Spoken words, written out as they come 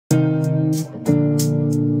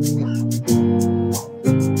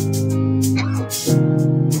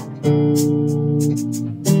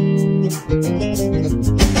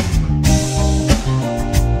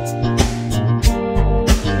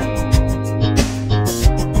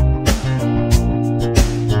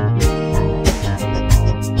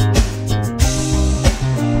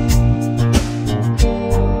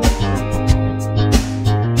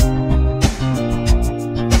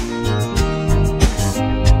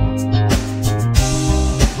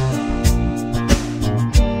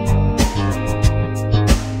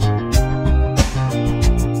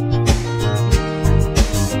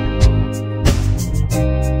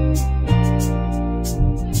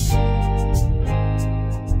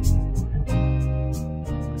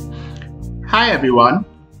Hi everyone,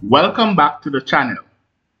 welcome back to the channel.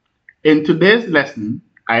 In today's lesson,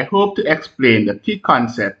 I hope to explain the key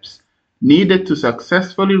concepts needed to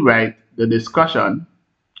successfully write the discussion,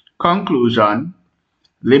 conclusion,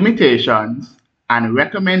 limitations, and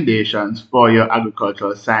recommendations for your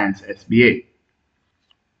Agricultural Science SBA.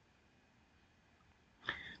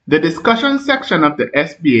 The discussion section of the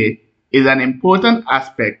SBA is an important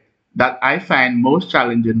aspect that I find most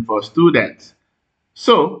challenging for students.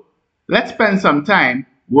 So, let's spend some time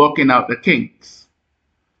working out the kinks.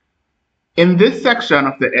 In this section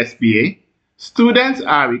of the SBA, students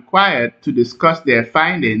are required to discuss their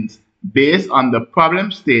findings based on the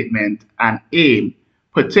problem statement and aim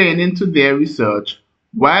pertaining to their research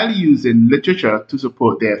while using literature to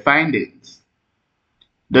support their findings.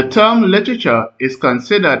 The term literature is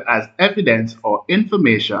considered as evidence or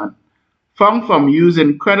information found from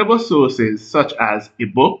using credible sources such as a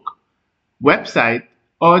book, website,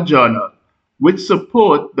 or journal, which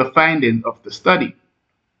support the findings of the study.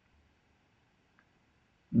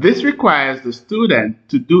 This requires the student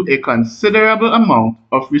to do a considerable amount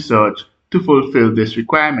of research to fulfill this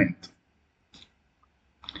requirement.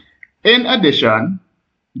 In addition,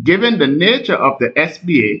 given the nature of the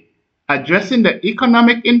SBA, addressing the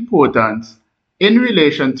economic importance in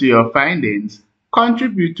relation to your findings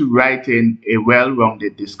contribute to writing a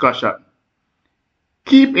well-rounded discussion.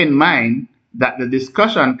 Keep in mind that the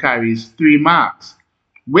discussion carries 3 marks,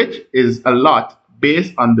 which is a lot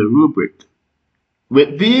based on the rubric.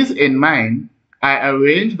 With these in mind, I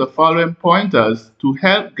arranged the following pointers to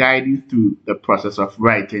help guide you through the process of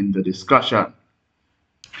writing the discussion.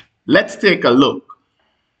 Let's take a look.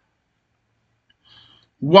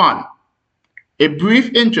 1. A brief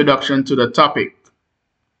introduction to the topic.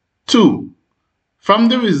 2. From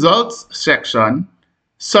the results section,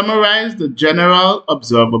 summarize the general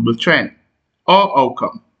observable trend or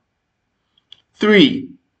outcome. 3.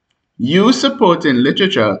 Use supporting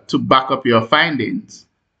literature to back up your findings.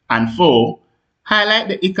 And 4. Highlight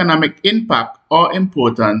the economic impact or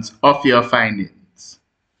importance of your findings.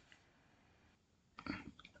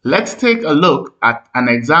 Let's take a look at an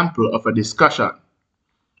example of a discussion.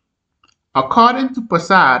 According to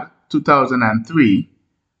Prasad 2003,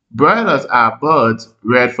 broilers are birds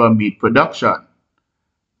reared for meat production.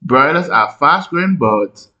 Broilers are fast-growing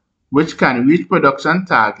birds which can reach production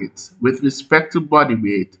targets with respect to body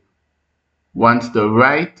weight once the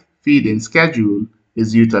right feeding schedule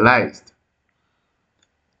is utilized.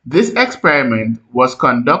 This experiment was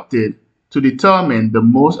conducted to determine the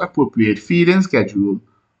most appropriate feeding schedule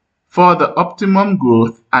for the optimum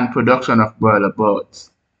growth and production of broiler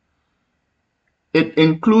birds. It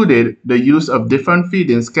included the use of different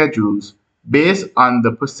feeding schedules based on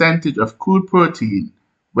the percentage of crude protein,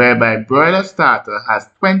 whereby broiler starter has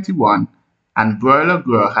 21 and broiler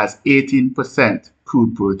grower has 18%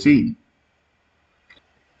 crude protein.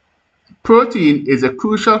 Protein is a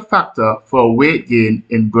crucial factor for weight gain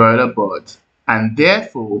in broiler birds, and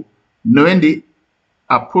therefore knowing the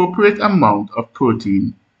appropriate amount of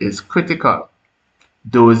protein is critical.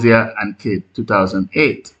 Dozier and Kidd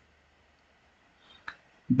 2008.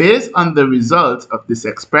 Based on the results of this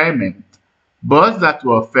experiment, birds that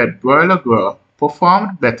were fed broiler grower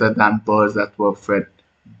performed better than birds that were fed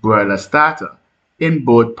broiler starter in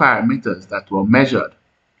both parameters that were measured.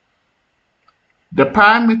 The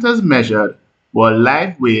parameters measured were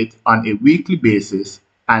live weight on a weekly basis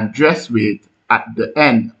and dress weight at the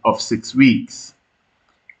end of 6 weeks.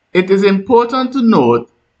 It is important to note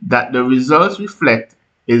that the results reflect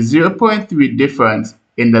a 0.3 difference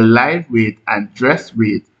in the live weight and dress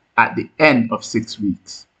weight at the end of 6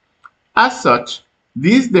 weeks. As such,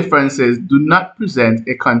 these differences do not present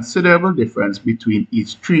a considerable difference between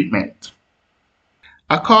each treatment.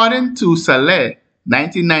 According to Saleh,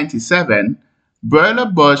 1997, broiler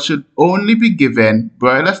birds should only be given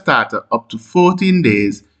broiler starter up to 14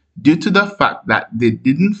 days due to the fact that they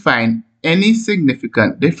didn't find any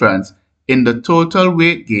significant difference in the total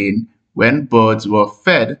weight gain when birds were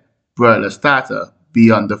fed broiler starter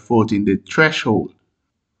beyond the 14-day threshold.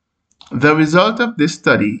 The result of this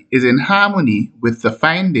study is in harmony with the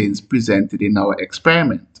findings presented in our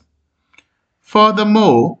experiment.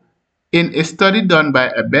 Furthermore, in a study done by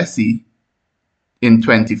Abesi in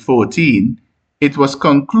 2014, it was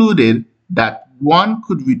concluded that one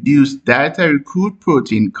could reduce dietary crude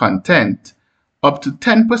protein content up to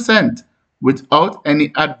 10% without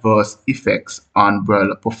any adverse effects on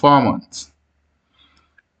broiler performance.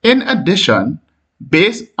 In addition,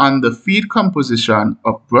 based on the feed composition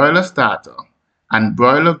of broiler starter and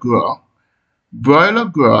broiler grower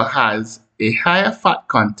has a higher fat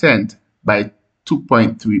content by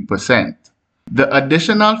 2.3%. The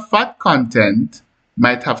additional fat content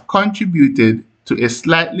might have contributed to a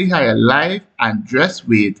slightly higher live and dress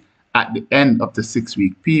weight at the end of the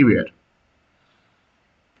 6-week period.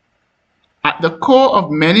 At the core of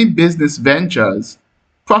many business ventures,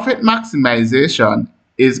 profit maximization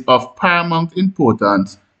is of paramount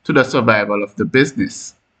importance to the survival of the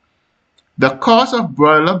business. The cost of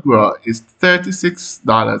broiler grower is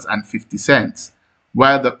 $36.50,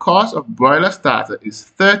 while the cost of broiler starter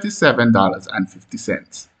is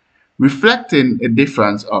 $37.50, reflecting a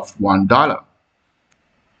difference of $1.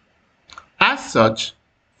 As such,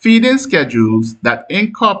 feeding schedules that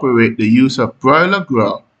incorporate the use of broiler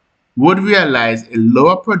grower would realize a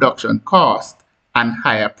lower production cost and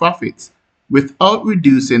higher profits without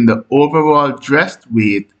reducing the overall dressed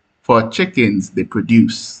weight for chickens they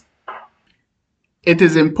produce. It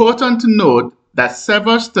is important to note that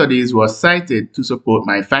several studies were cited to support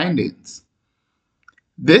my findings.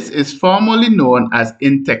 This is formally known as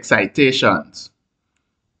in-text citations.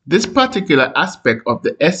 This particular aspect of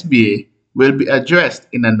the SBA will be addressed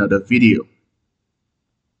in another video.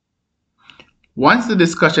 Once the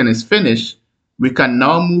discussion is finished, we can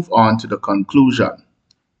now move on to the conclusion.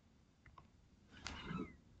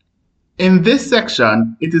 In this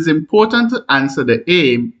section, it is important to answer the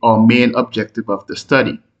aim or main objective of the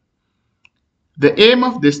study. The aim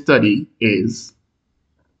of this study is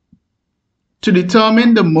to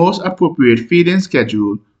determine the most appropriate feeding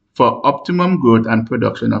schedule for optimum growth and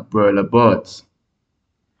production of broiler birds.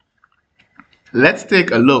 Let's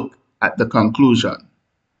take a look at the conclusion.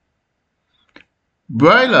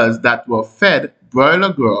 Broilers that were fed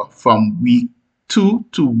broiler grower from week 2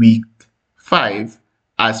 to week 5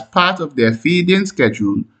 as part of their feeding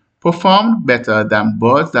schedule performed better than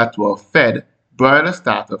birds that were fed broiler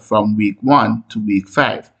starter from week 1 to week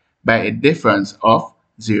 5 by a difference of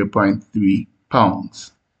 0.3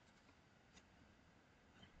 pounds.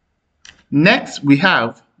 Next, we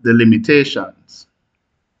have the limitations.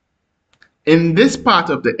 In this part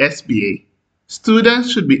of the SBA,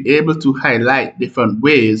 students should be able to highlight different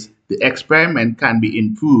ways the experiment can be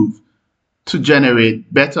improved to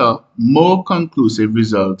generate better, more conclusive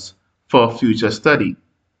results for future study.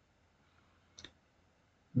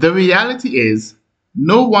 The reality is,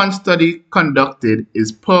 no one study conducted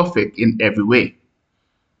is perfect in every way.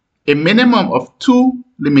 A minimum of 2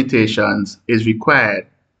 limitations is required.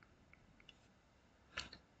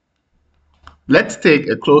 Let's take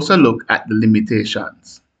a closer look at the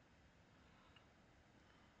limitations.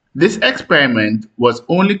 This experiment was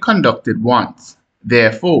only conducted once.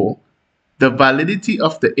 Therefore, the validity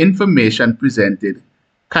of the information presented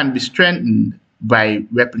can be strengthened by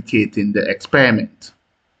replicating the experiment.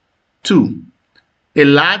 2. A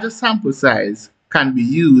larger sample size can be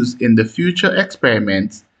used in the future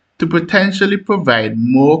experiments to potentially provide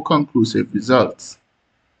more conclusive results.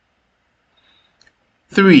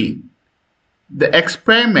 3. The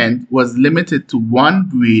experiment was limited to one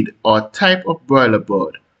breed or type of broiler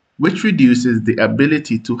bird, which reduces the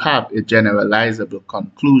ability to have a generalizable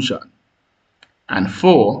conclusion. And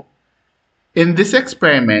 4. In this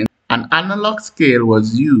experiment, an analog scale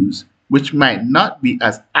was used, which might not be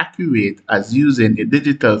as accurate as using a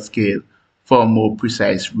digital scale for more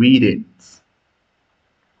precise readings.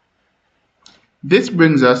 This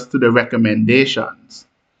brings us to the recommendations.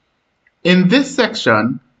 In this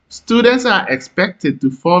section, students are expected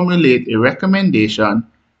to formulate a recommendation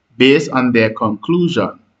based on their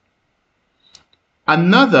conclusion.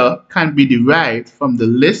 Another can be derived from the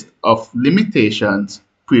list of limitations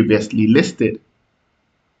previously listed.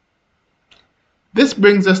 This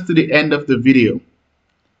brings us to the end of the video.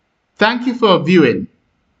 Thank you for viewing.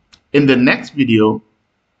 In the next video,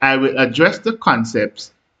 I will address the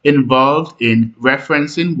concepts involved in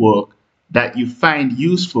referencing work that you find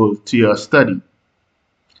useful to your study.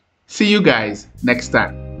 See you guys next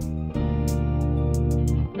time.